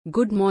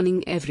Good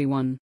morning,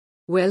 everyone.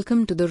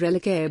 Welcome to the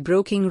Relicare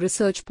Broking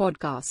Research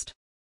Podcast.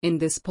 In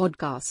this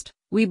podcast,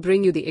 we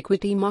bring you the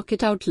equity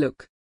market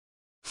outlook.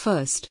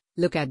 First,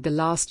 look at the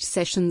last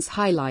session's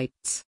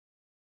highlights.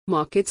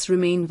 Markets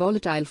remain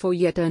volatile for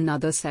yet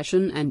another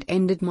session and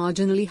ended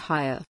marginally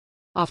higher.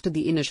 After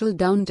the initial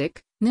downtick,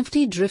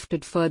 Nifty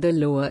drifted further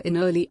lower in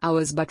early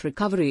hours, but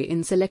recovery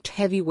in select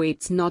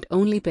heavyweights not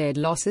only pared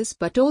losses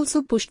but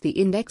also pushed the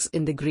index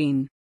in the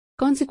green.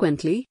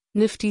 Consequently,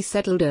 Nifty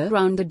settled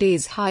around the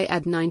day's high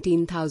at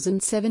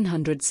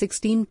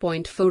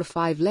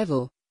 19,716.45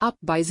 level, up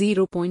by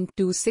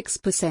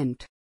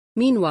 0.26%.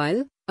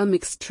 Meanwhile, a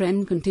mixed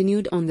trend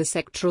continued on the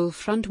sectoral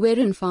front,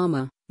 wherein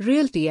pharma,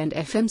 realty and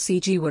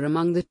FMCG were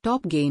among the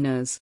top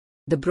gainers.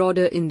 The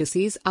broader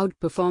indices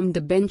outperformed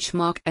the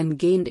benchmark and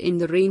gained in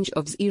the range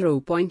of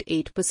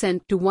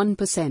 0.8% to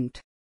 1%.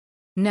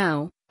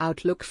 Now,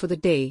 outlook for the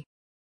day.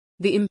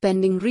 The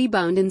impending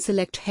rebound in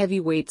select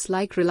heavyweights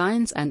like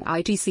Reliance and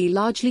ITC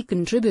largely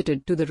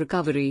contributed to the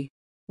recovery.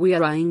 We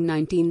are eyeing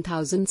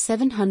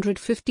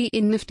 19,750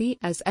 in Nifty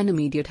as an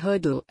immediate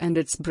hurdle, and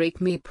its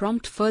break may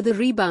prompt further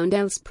rebound,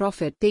 else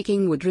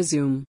profit-taking would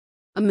resume.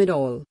 Amid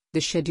all,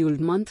 the scheduled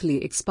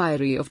monthly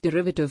expiry of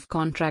derivative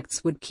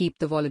contracts would keep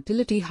the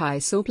volatility high,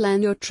 so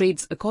plan your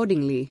trades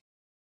accordingly.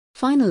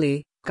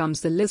 Finally,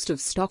 comes the list of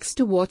stocks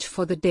to watch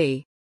for the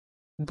day.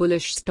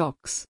 Bullish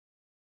stocks: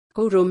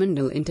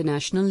 Coromandel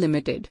International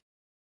Limited,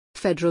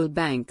 Federal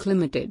Bank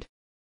Limited,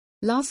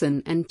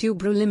 Larsen &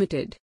 Toubro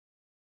Limited.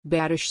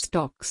 Bearish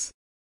stocks: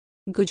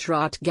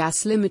 Gujarat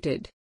Gas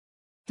Limited,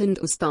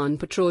 Hindustan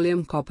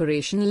Petroleum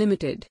Corporation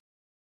Limited,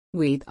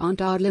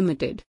 Vedanta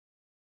Limited.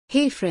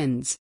 Hey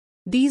friends,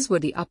 these were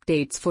the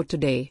updates for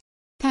today.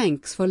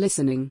 Thanks for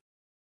listening.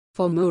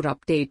 For more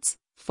updates,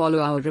 follow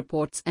our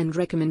reports and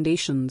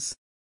recommendations.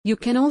 You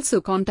can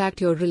also contact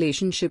your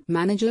relationship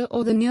manager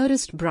or the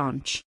nearest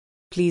branch.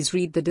 Please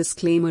read the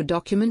disclaimer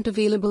document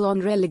available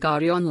on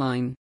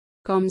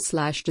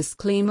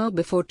religareonline.com/disclaimer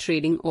before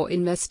trading or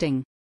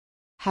investing.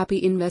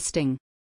 Happy investing!